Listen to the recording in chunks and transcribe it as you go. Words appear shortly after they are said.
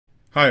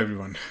Hi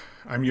everyone,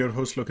 I'm your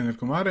host Lokendra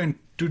Kumar, and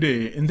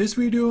today in this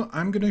video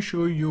I'm going to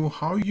show you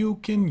how you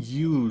can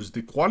use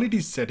the quality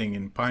setting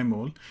in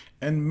PyMOL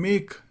and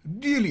make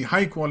really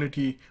high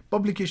quality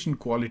publication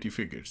quality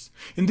figures.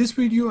 In this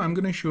video I'm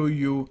going to show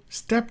you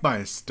step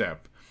by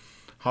step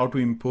how to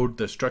import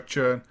the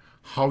structure,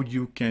 how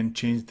you can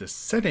change the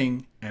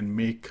setting and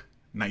make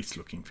nice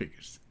looking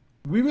figures.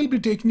 We will be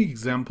taking the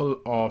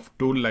example of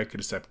toll-like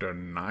receptor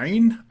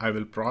 9. I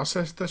will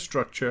process the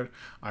structure,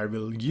 I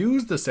will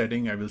use the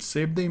setting, I will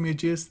save the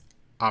images.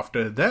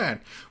 After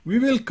that, we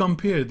will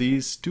compare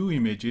these two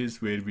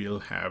images where we'll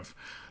have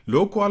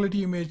low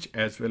quality image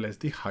as well as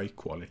the high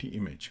quality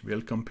image.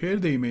 We'll compare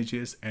the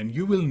images and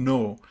you will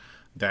know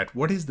that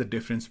what is the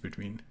difference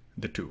between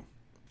the two.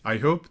 I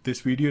hope this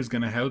video is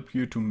going to help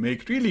you to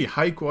make really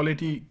high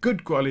quality,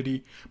 good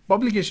quality,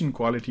 publication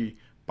quality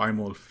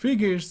PyMOL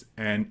figures,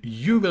 and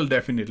you will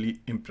definitely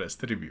impress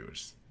the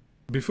reviewers.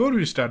 Before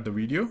we start the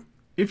video,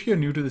 if you're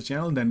new to the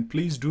channel, then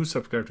please do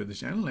subscribe to the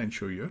channel and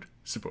show your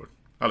support.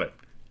 Alright,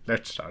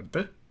 let's start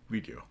the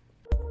video.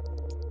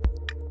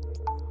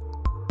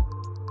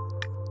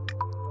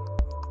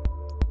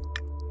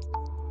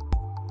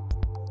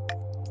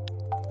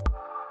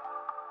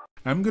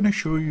 I'm going to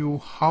show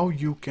you how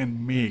you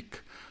can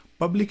make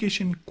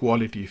publication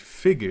quality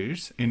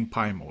figures in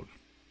PyMOL.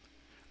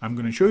 I'm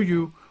going to show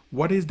you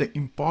what is the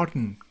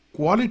important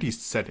quality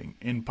setting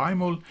in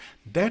PyMOL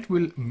that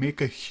will make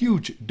a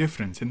huge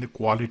difference in the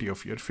quality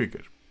of your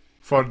figure.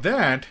 For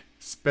that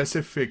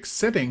specific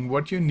setting,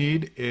 what you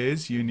need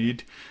is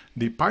the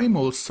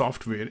PyMOL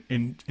software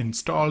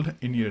installed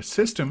in your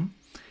system,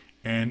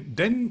 and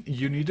then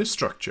you need a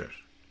structure.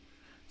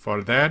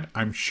 For that,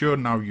 I'm sure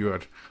now you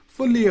are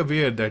fully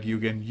aware that you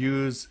can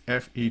use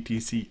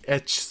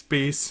fetch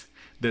space,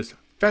 this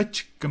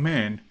fetch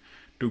command,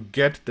 to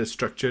get the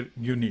structure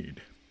you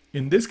need.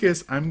 In this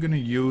case, I'm going to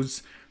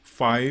use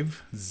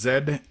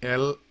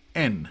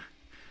 5ZLN.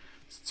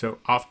 So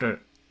after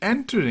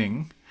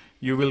entering,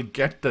 you will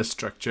get the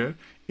structure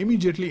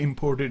immediately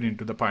imported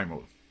into the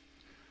PyMOL.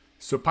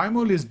 So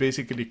PyMOL is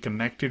basically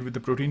connected with the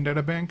protein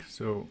data bank.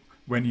 So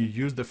when you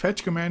use the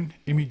fetch command,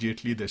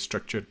 immediately the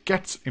structure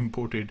gets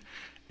imported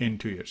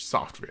into your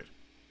software.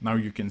 Now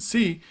you can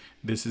see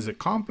this is a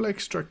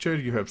complex structure.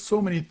 You have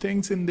so many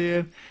things in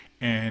there,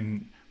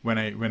 and when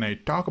I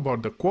talk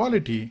about the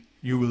quality,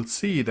 you will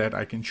see that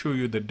I can show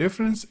you the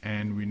difference,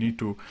 and we need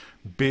to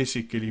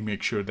basically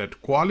make sure that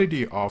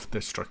quality of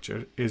the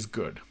structure is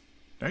good,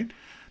 right?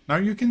 Now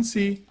you can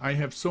see I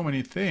have so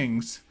many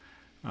things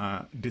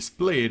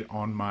displayed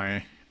on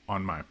my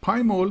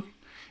PyMOL,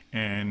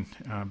 and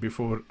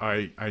before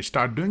I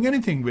start doing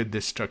anything with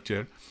this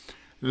structure,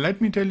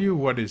 let me tell you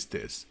what is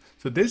this.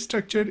 So this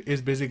structure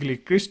is basically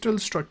crystal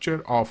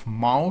structure of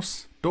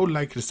mouse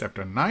toll-like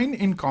receptor 9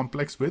 in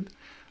complex with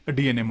a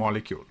DNA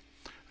molecule.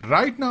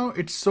 Right now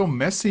it's so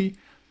messy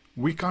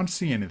we can't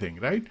see anything,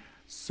 right?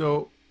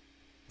 So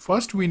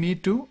first we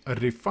need to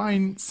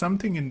refine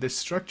something in this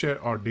structure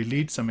or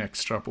delete some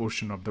extra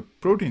portion of the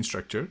protein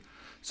structure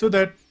so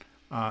that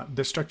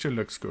the structure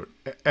looks good.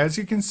 As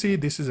you can see,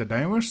 this is a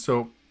dimer,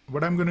 so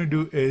what I'm going to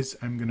do is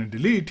I'm going to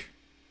delete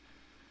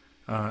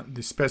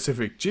the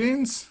specific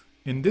chains.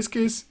 In this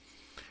case,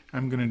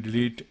 I'm going to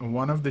delete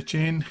one of the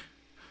chain.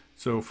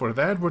 So for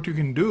that, what you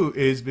can do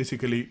is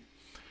basically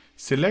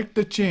select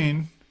the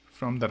chain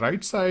from the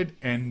right side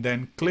and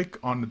then click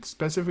on the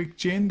specific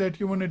chain that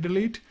you want to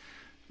delete.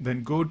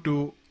 Then go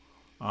to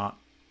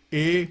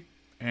A,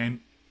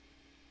 and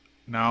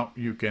now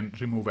you can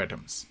remove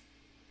atoms.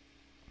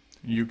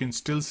 You can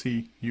still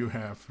see you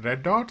have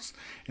red dots,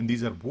 and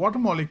these are water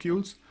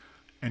molecules,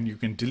 and you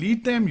can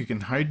delete them, you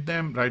can hide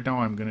them. Right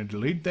now I'm going to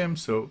delete them,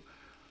 so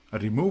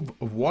remove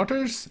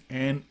waters,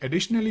 and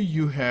additionally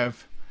you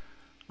have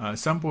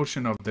some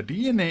portion of the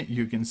DNA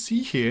you can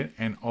see here,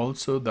 and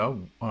also the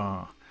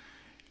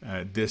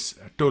this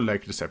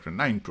toll-like receptor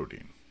 9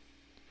 protein.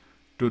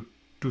 To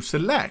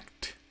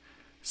select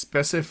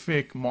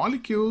specific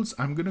molecules,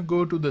 I'm going to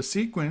go to the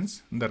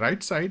sequence on the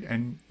right side,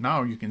 and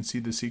now you can see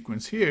the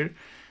sequence here.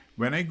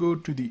 When I go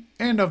to the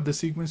end of the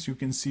sequence, you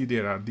can see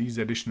there are these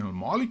additional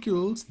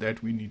molecules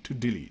that we need to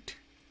delete,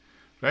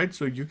 right?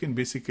 So you can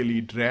basically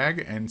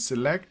drag and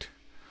select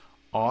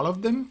all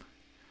of them.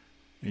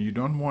 You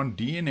don't want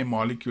DNA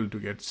molecule to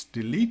get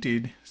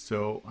deleted,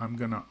 so I'm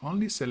gonna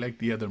only select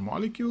the other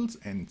molecules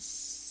and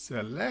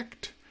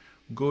select,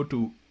 go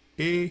to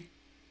A,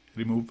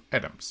 remove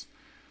atoms.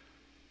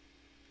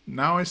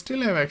 Now I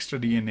still have extra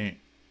DNA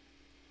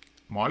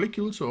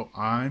molecule, so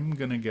I'm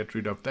gonna get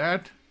rid of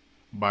that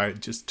by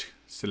just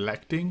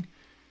selecting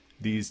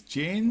these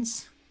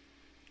chains,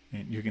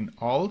 and you can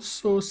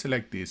also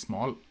select these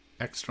small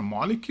extra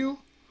molecules.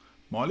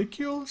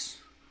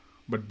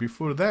 But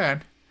before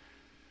that,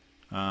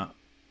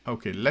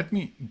 okay, let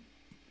me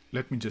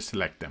just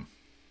select them.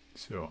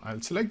 So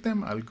I'll select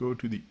them, I'll go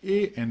to the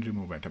A and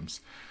remove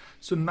atoms.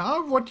 So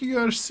now what you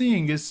are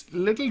seeing is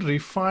little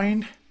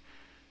refined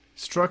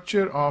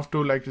structure of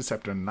toll-like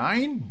receptor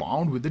 9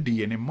 bound with the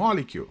DNA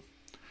molecule.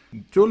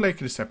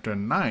 Toll-like receptor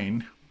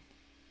 9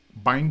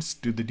 binds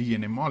to the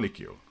DNA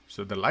molecule.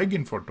 So the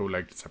ligand for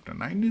toll-like receptor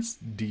 9 is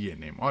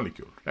DNA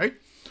molecule, right?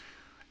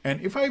 And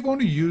if I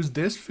want to use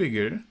this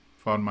figure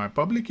for my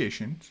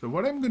publication, so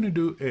what I'm going to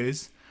do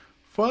is,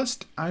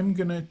 first I'm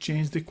going to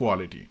change the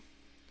quality.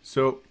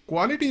 So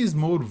quality is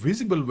more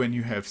visible when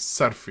you have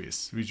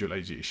surface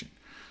visualization.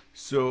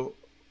 So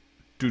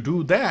to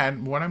do that,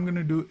 what I'm going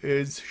to do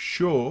is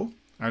show,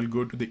 I'll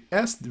go to the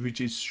S, which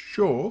is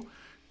show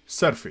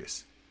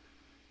surface.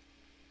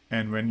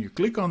 And when you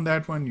click on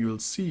that one, you'll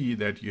see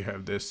that you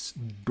have this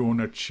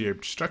donut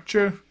shaped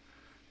structure,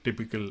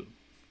 typical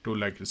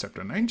toll-like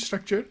receptor 9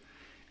 structure.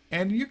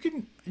 And you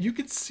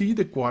can see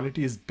the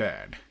quality is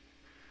bad,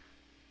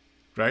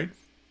 right?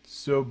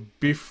 So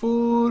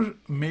before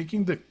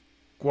making the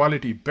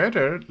quality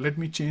better, let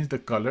me change the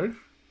color.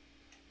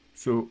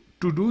 So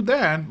to do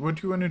that,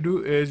 what you want to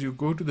do is you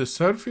go to the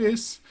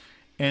surface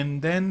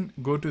and then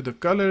go to the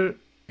color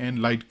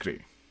and light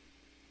gray.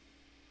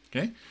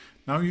 Okay,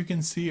 now you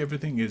can see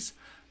everything is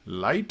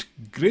light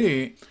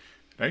gray,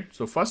 right?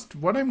 So first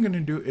what I'm going to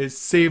do is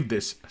save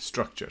this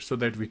structure so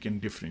that we can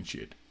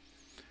differentiate.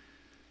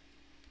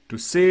 To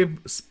save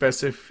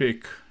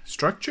specific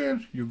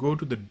structure, you go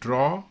to the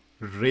draw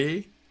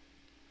ray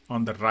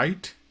on the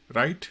right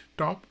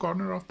top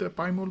corner of the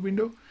PyMOL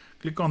window.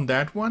 Click on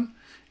that one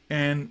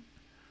and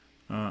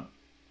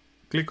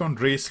click on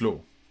ray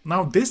slow.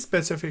 Now this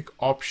specific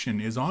option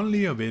is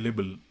only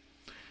available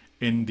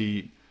in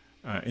the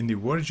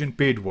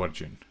paid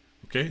version.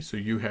 Okay, so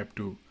you have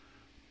to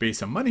pay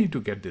some money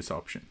to get this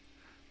option.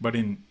 But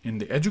in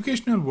the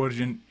educational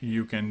version,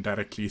 you can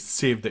directly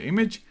save the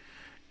image.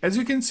 As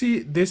you can see,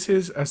 this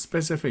is a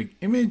specific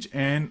image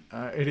and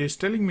it is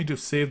telling me to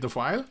save the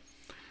file.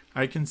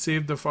 I can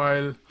save the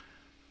file.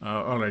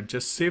 All right,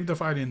 just save the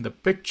file in the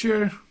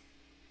picture.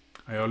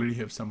 I already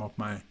have some of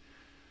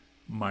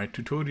my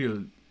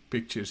tutorial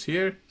pictures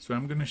here. So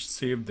I'm going to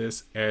save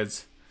this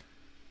as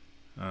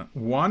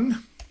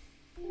 1.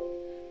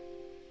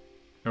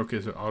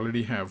 Okay, so I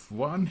already have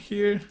 1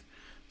 here.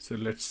 So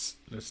let's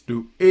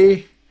do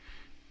A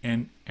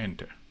and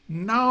enter.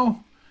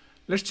 Now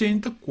let's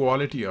change the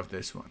quality of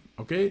this one.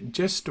 Okay,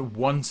 just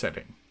one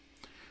setting.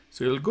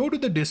 So you'll go to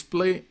the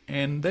display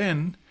and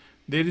then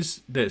there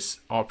is this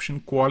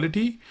option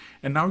quality,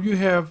 and now you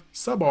have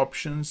sub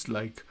options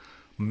like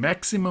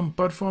maximum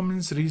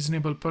performance,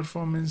 reasonable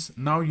performance.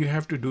 Now you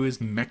have to do is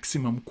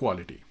maximum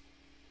quality.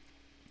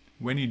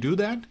 When you do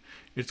that,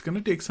 it's going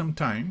to take some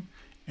time,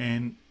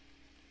 and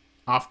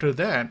after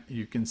that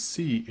you can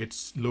see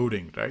it's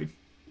loading, right?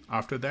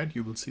 After that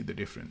you will see the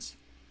difference.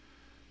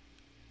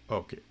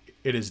 Okay,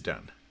 it is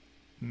done.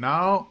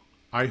 Now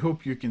I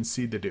hope you can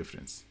see the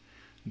difference.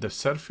 The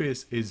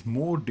surface is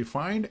more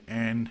defined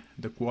and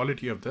the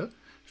quality of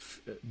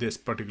this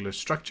particular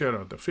structure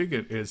or the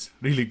figure is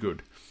really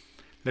good.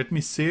 Let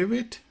me save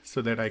it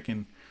so that I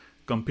can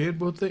compare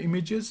both the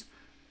images.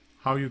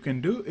 How you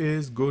can do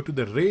is go to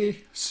the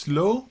ray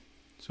slow.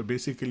 So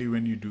basically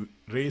when you do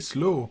ray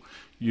slow,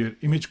 your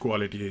image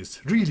quality is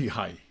really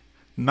high.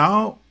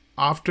 Now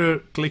after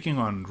clicking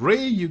on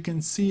ray, you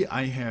can see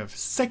I have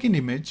second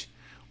image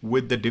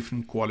with the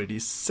different quality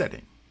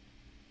setting.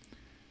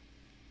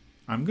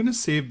 I'm going to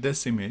save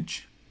this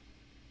image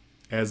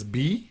as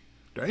B,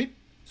 right?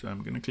 So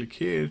I'm going to click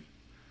here,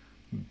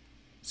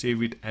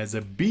 save it as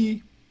a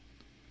B.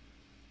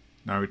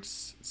 Now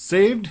it's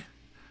saved.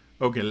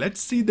 Okay,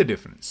 let's see the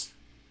difference.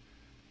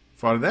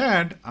 For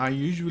that, I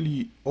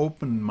usually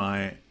open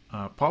my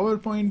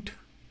PowerPoint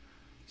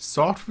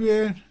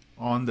software.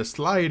 On the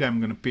slide, I'm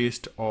going to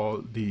paste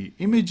all the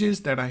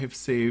images that I have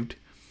saved.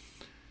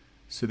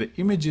 So the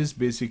images,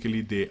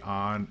 basically, they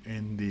are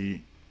in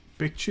the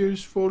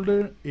pictures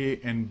folder A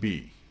and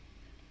B.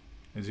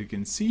 As you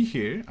can see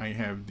here, I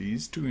have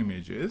these two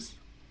images.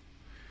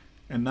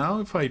 And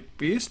now if I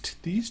paste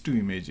these two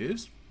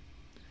images,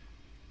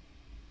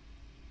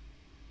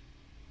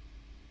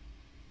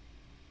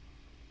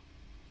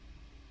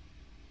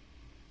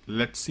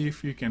 let's see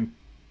if you can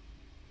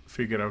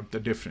figure out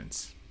the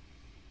difference.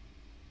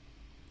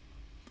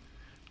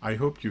 I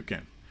hope you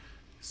can.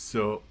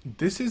 So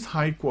this is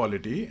high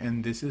quality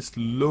and this is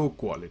low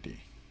quality.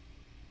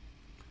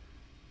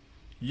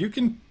 You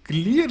can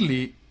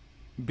clearly,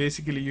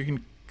 basically you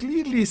can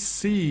clearly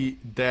see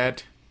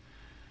that.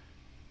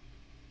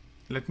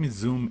 Let me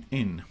zoom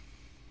in.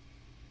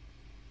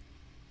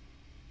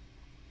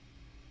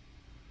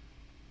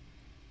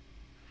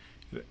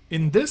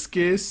 In this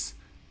case,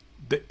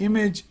 the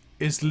image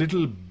is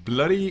little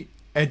blurry,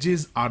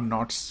 edges are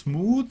not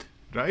smooth,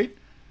 right?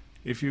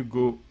 If you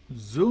go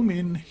zoom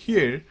in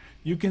here,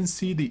 you can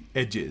see the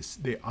edges.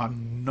 They are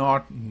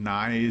not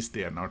nice,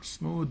 they are not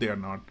smooth, they are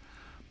not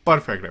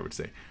perfect, I would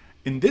say.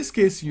 In this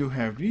case, you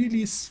have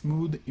really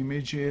smooth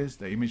images,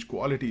 the image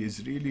quality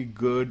is really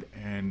good,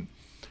 and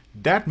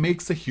that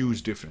makes a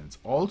huge difference.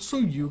 Also,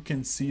 you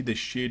can see the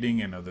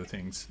shading and other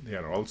things, they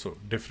are also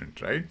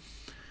different, right?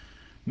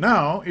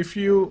 Now, if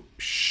you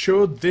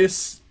show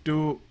this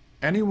to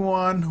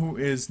anyone who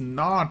is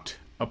not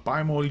a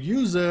PyMOL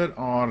user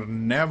or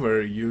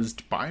never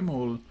used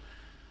PyMOL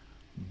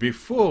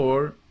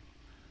before,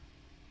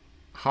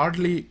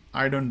 hardly,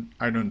 I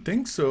don't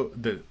think so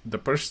the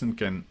person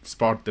can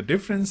spot the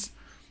difference.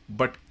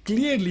 But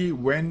clearly,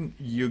 when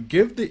you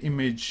give the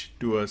image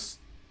to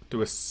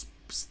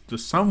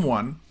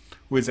someone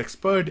who is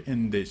expert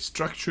in the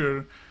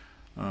structure,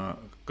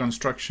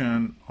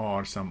 construction,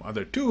 or some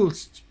other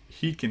tools,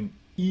 he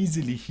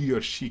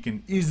or she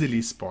can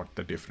easily spot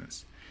the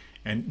difference.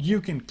 And you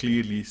can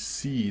clearly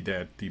see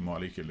that the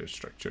molecular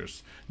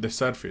structures, the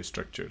surface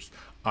structures,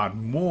 are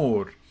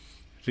more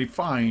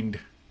refined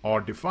or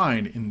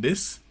defined in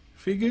this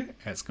figure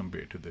as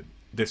compared to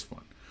this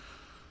one.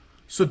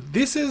 So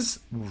this is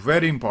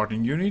very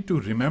important. You need to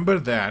remember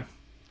that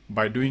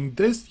by doing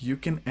this, you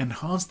can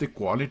enhance the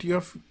quality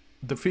of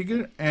the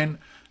figure, and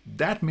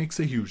that makes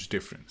a huge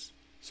difference.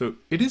 So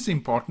it is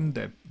important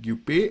that you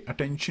pay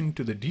attention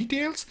to the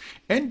details,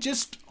 and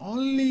just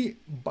only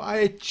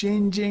by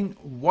changing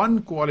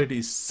one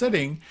quality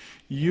setting,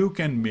 you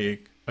can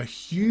make a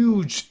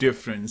huge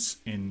difference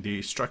in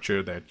the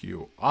structure that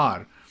you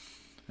are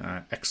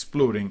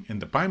exploring in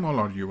the PyMOL,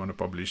 or you want to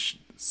publish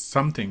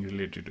something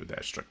related to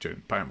that structure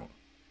in PyMOL.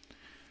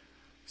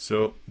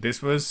 So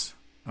this was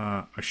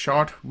a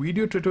short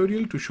video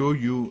tutorial to show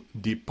you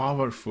the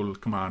powerful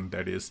command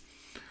that is,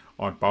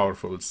 or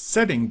powerful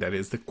setting that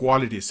is the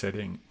quality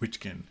setting, which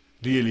can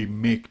really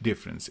make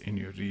difference in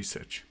your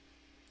research.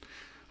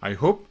 I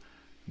hope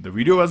the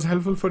video was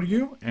helpful for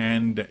you,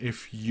 and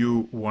if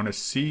you want to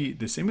see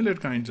the similar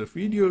kinds of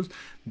videos,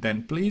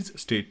 then please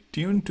stay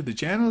tuned to the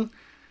channel,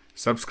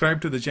 subscribe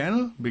to the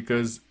channel,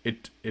 because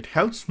it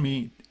helps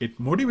me, it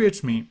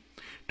motivates me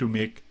to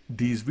make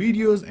these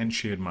videos and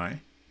share my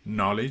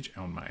knowledge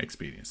and my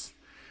experience.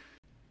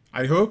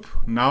 I hope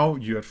now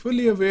you are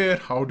fully aware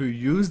how to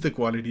use the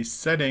quality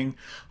setting,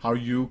 how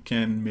you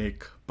can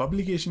make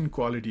publication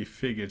quality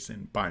figures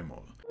in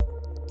PyMOL.